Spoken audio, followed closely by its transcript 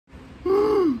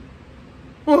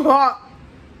It's your girl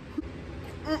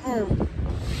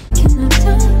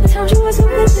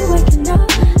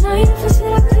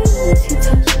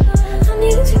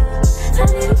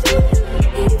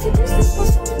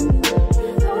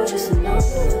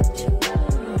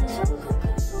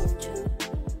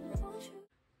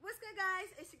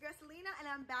Salena, and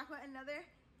I'm back with another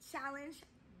challenge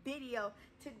video.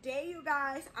 Today, you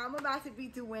guys, I'm about to be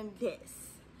doing this.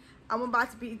 I'm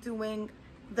about to be doing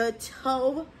the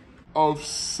toe of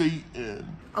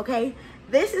Satan. Okay,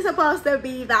 this is supposed to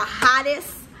be the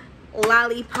hottest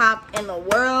lollipop in the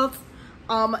world.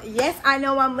 Yes, I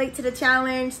know I'm late to the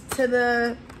challenge, to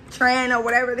the trend, or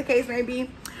whatever the case may be,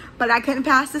 but I couldn't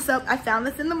pass this up. I found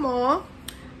this in the mall.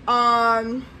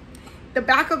 The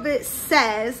back of it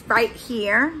says right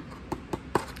here,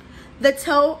 the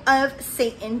Toe of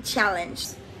Satan Challenge.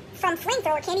 From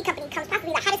Flamethrower Candy Company comes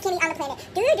possibly the hottest candy on the planet.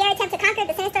 Do you dare attempt to conquer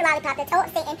the sinister lollipop? The Toe of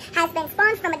Satan has been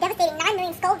spawned from a devastating 9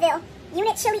 million Scoville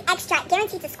unit chili extract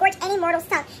guaranteed to scorch any mortal's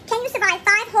tongue. Can you survive 5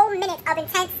 whole minutes of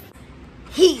intense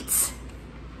heat?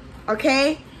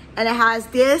 Okay, and it has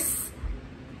this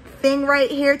thing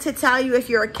right here to tell you if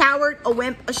you're a coward, a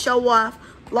wimp, a show off,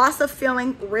 loss of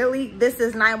feeling. Really, this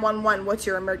is 911. What's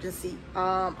your emergency?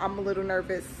 I'm a little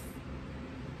nervous.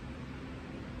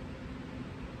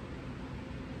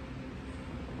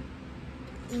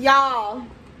 Y'all,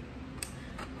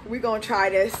 we gonna try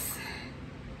this.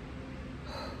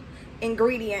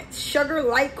 Ingredients: sugar,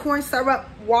 light corn syrup,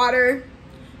 water,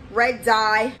 red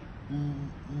dye,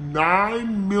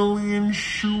 9 million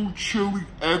shoe chili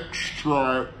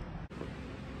extract,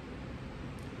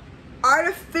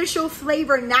 artificial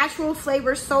flavor, natural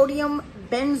flavor, sodium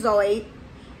benzoate,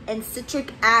 and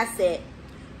citric acid.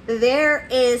 There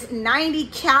is 90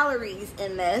 calories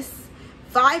in this,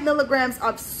 5 milligrams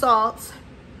of salt,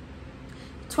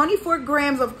 24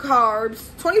 grams of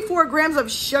carbs, 24 grams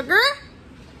of sugar.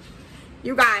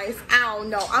 You guys, I don't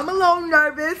know. I'm a little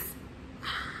nervous.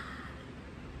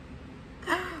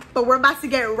 But we're about to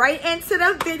get right into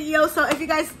the video. So if you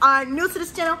guys are new to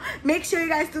this channel, make sure you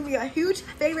guys do me a huge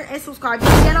favor and subscribe to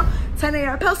the channel. Turn on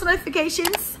your post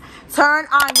notifications. Turn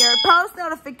on your post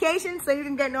notifications so you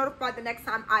can get notified the next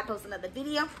time I post another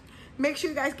video. Make sure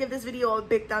you guys give this video a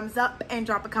big thumbs up and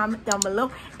drop a comment down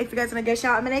below if you guys want to get a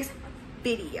shout out in my next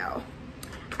video.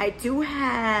 I do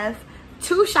have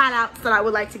 2 shout outs that I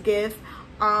would like to give,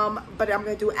 but I'm going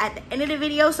to do it at the end of the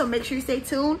video. So make sure you stay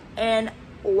tuned and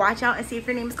watch out and see if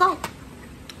your name is called.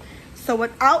 So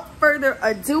without further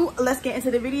ado, let's get into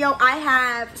the video. I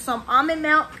have some almond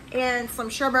milk and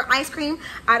some sherbet ice cream.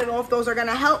 I don't know if those are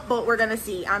gonna help, but we're gonna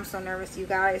see. I'm so nervous, you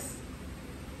guys.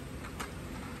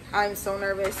 I'm so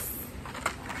nervous.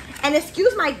 And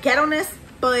excuse my ghetto-ness,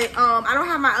 but I don't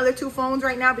have my other 2 phones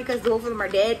right now because both of them are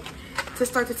dead to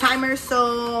start the timer.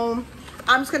 So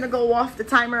I'm just gonna go off the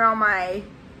timer on my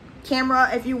camera.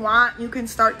 If you want, you can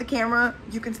start the camera.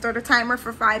 You can start a timer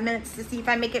for 5 minutes to see if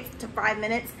I make it to 5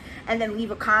 minutes, and then leave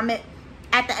a comment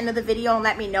at the end of the video and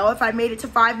let me know if I made it to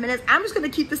 5 minutes. I'm just gonna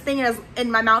keep this thing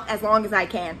in my mouth as long as I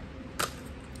can.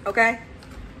 Okay?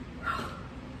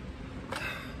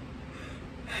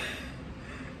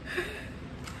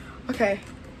 Okay,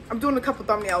 I'm doing a couple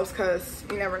thumbnails because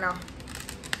you never know.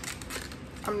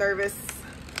 I'm nervous.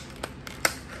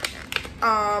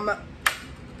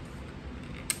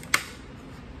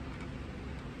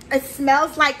 It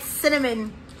smells like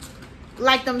cinnamon,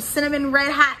 like them cinnamon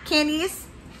red hot candies.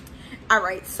 All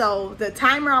right, so the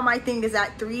timer on my thing is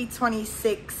at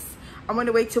 3:26. I'm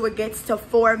gonna wait till it gets to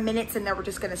 4 minutes, and then we're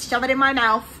just gonna shove it in my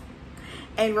mouth,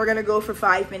 and we're gonna go for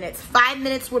 5 minutes. 5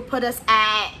 minutes would put us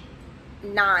at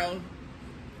 9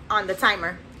 on the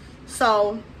timer.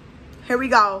 So here we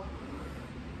go.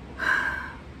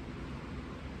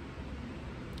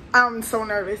 I'm so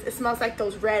nervous. It smells like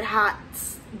those red hot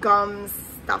gums,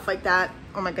 stuff like that.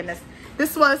 Oh my goodness.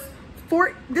 This was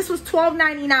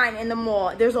 $12.99 in the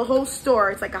mall. There's a whole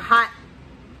store. It's like a hot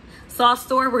sauce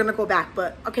store. We're gonna go back,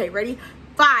 but okay, ready?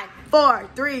 5, 4,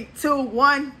 3, 2,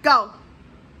 1, go.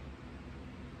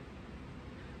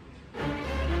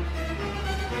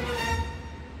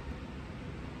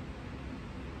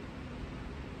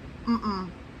 Mm-mm.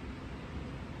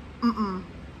 Mm-mm.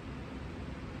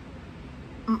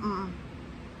 Mm-mm.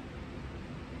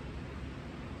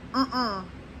 Mm-mm.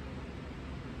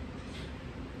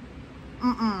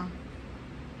 Mm-mm.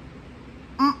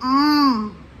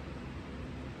 Mm-mm.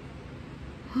 Mm-mm.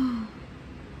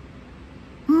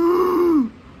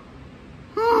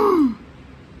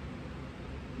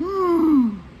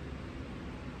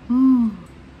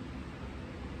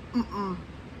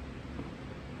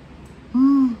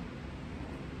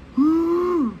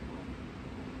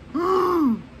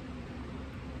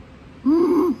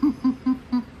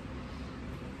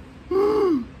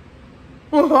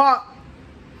 hot.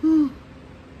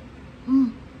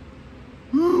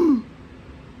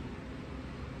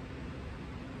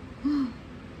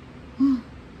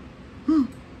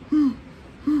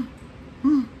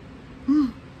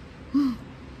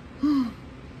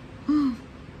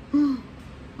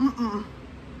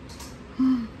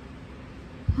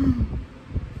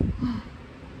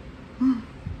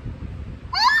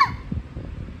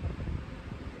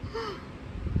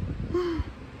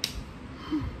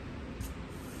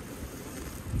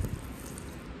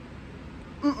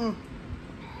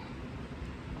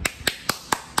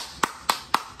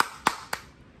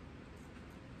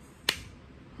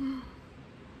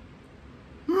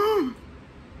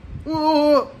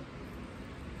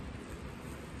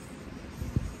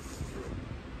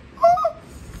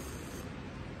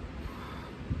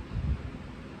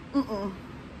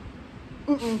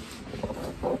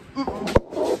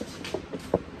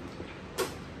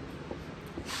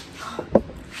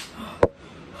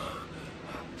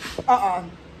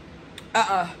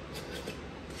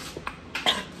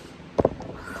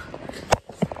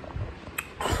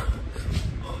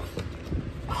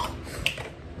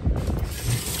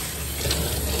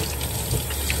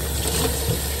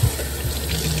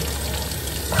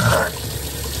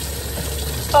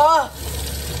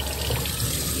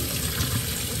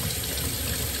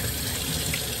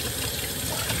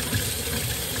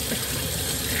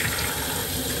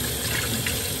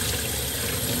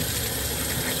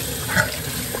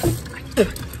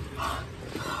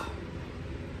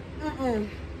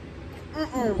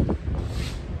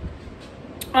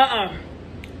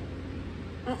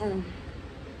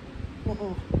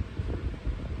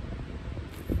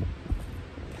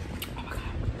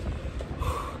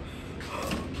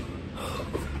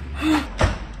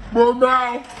 Well,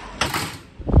 now.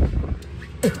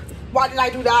 Why did I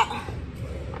do that?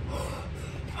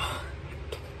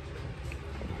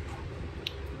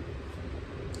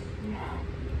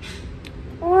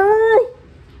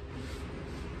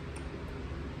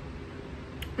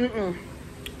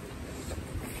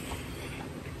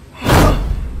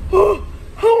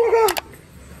 Oh my God.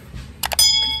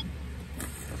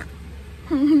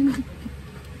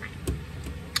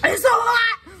 It's so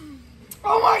hot.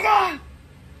 Oh my God.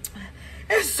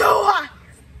 It's so hot.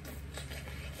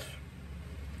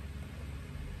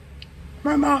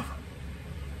 My mouth.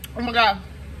 Oh my God.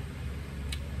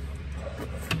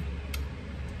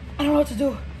 I don't know what to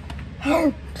do.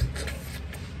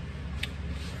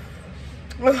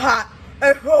 It's hot.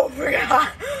 It's so freaking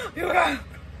hot. You guys.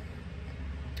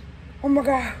 Oh my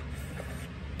God.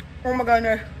 Oh my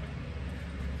goodness.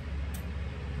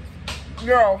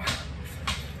 Girl.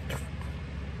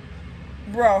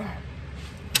 Bro.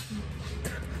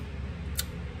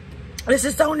 This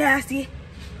is so nasty.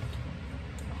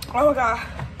 Oh my God.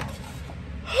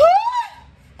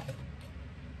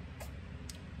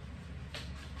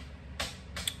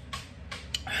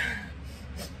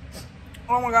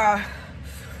 Oh my God.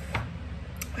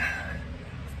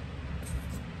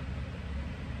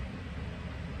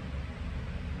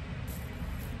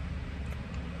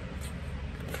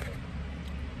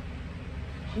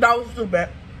 That was stupid.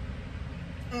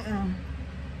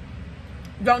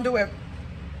 Don't do it.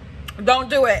 Don't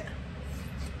do it.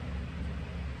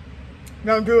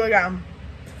 Don't do it again.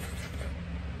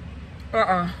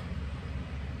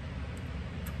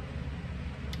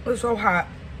 It's so hot.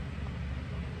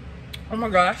 Oh my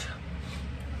gosh.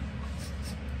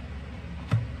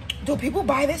 Do people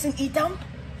buy this and eat them?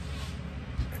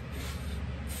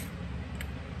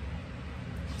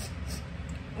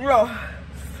 Bro.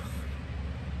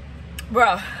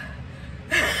 Bro.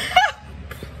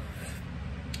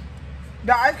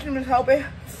 The ice cream is helping,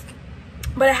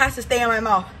 but it has to stay in my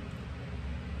mouth.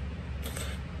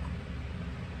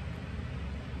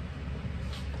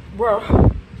 Bro.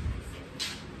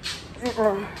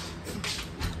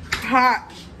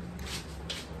 Hot.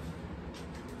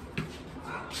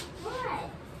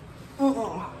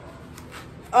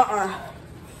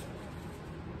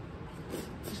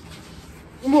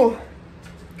 Move.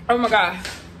 Oh my God.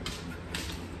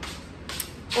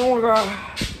 Oh my God.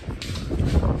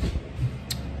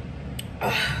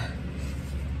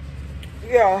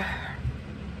 Yeah.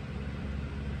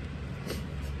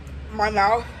 My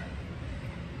mouth.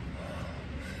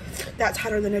 That's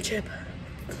hotter than a chip.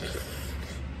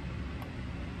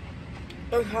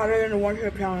 It's hotter than a 1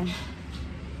 chip challenge.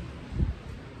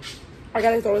 I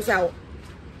gotta throw this out.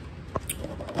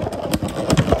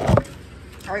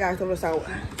 I gotta throw this out.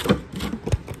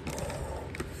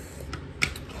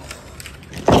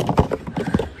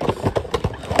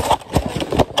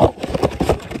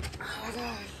 Oh my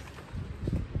God.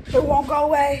 It won't go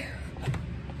away.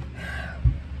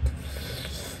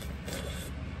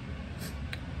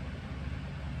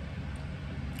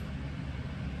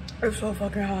 It's so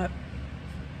fucking hot.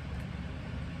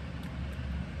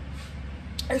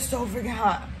 It's so freaking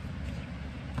hot.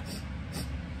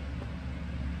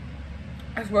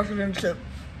 It's worse than chip.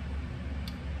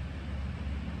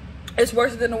 It's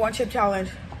worse than the one chip challenge.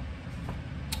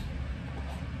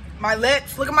 My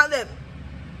lips, look at my lip.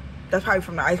 That's probably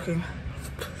from the ice cream.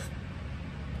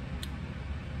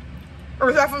 Or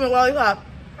is that from the Lollipop?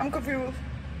 I'm confused.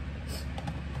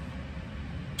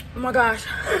 Oh my gosh.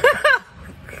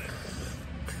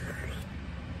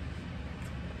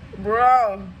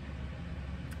 Bro.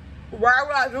 Why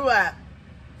would I do that?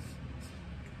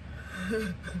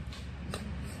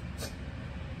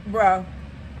 Bro.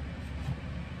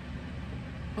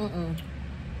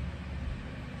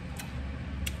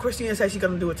 Christina said she's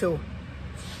gonna do it too.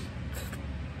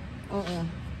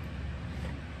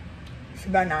 She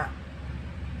better not.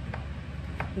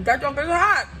 That junk is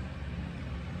hot.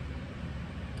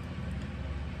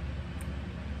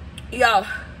 Yo.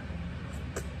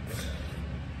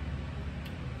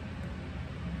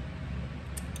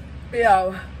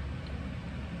 Yo.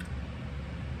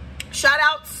 Shout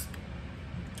outs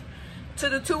to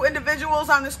the 2 individuals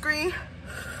on the screen.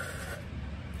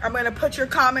 I'm gonna put your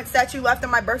comments that you left on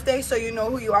my birthday so you know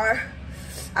who you are.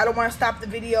 I don't want to stop the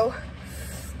video.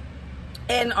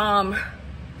 And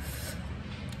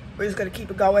we're just gonna keep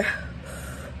it going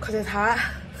because it's hot.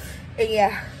 And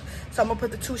yeah, so I'm gonna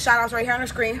put the 2 shout outs right here on the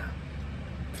screen.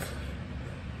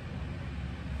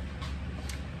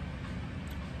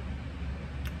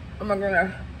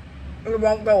 It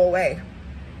won't go away.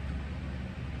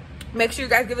 Make sure you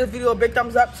guys give this video a big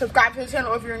thumbs up, subscribe to the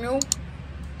channel if you're new,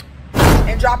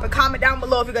 and drop a comment down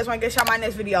below if you guys want to get shout out in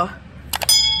this video.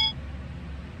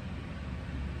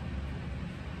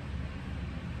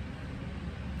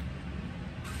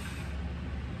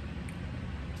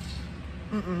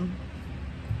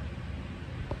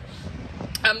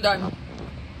 I'm done.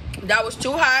 That was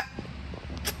too hot.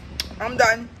 I'm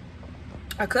done.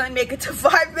 I couldn't make it to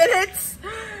 5 minutes.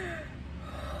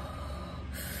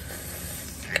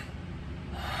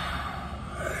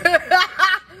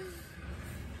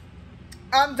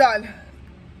 I'm done.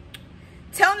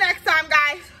 Till next time,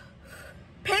 guys.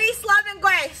 Peace, love, and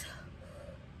grace.